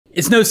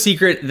It's no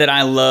secret that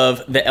I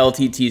love the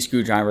LTT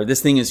screwdriver.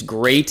 This thing is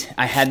great.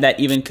 I had that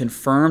even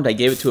confirmed. I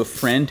gave it to a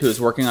friend who was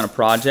working on a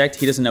project.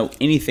 He doesn't know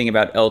anything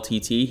about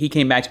LTT. He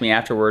came back to me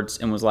afterwards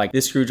and was like,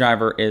 this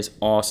screwdriver is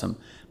awesome.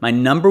 My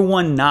number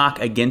one knock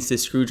against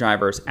this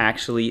screwdriver is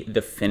actually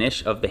the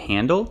finish of the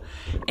handle.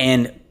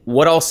 And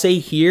what I'll say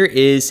here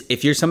is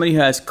if you're somebody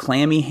who has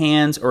clammy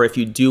hands, or if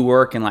you do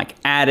work in like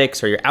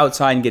attics or you're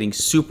outside and getting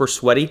super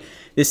sweaty,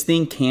 this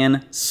thing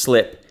can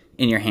slip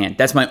in your hand.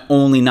 That's my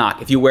only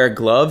knock. If you wear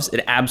gloves,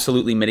 it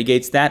absolutely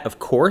mitigates that, of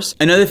course.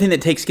 Another thing that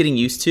takes getting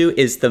used to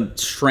is the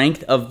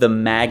strength of the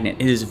magnet.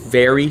 It is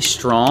very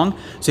strong.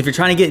 So if you're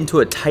trying to get into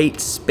a tight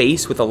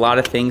space with a lot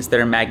of things that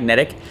are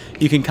magnetic,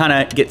 you can kind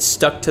of get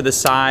stuck to the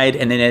side,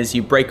 and then as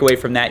you break away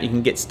from that, you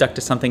can get stuck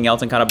to something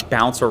else and kind of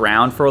bounce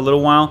around for a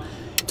little while.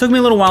 It took me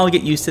a little while to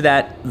get used to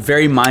that.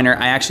 Very minor.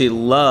 I actually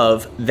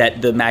love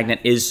that the magnet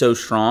is so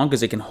strong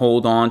because it can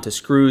hold on to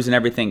screws and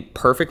everything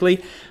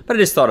perfectly, but I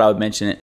just thought I would mention it.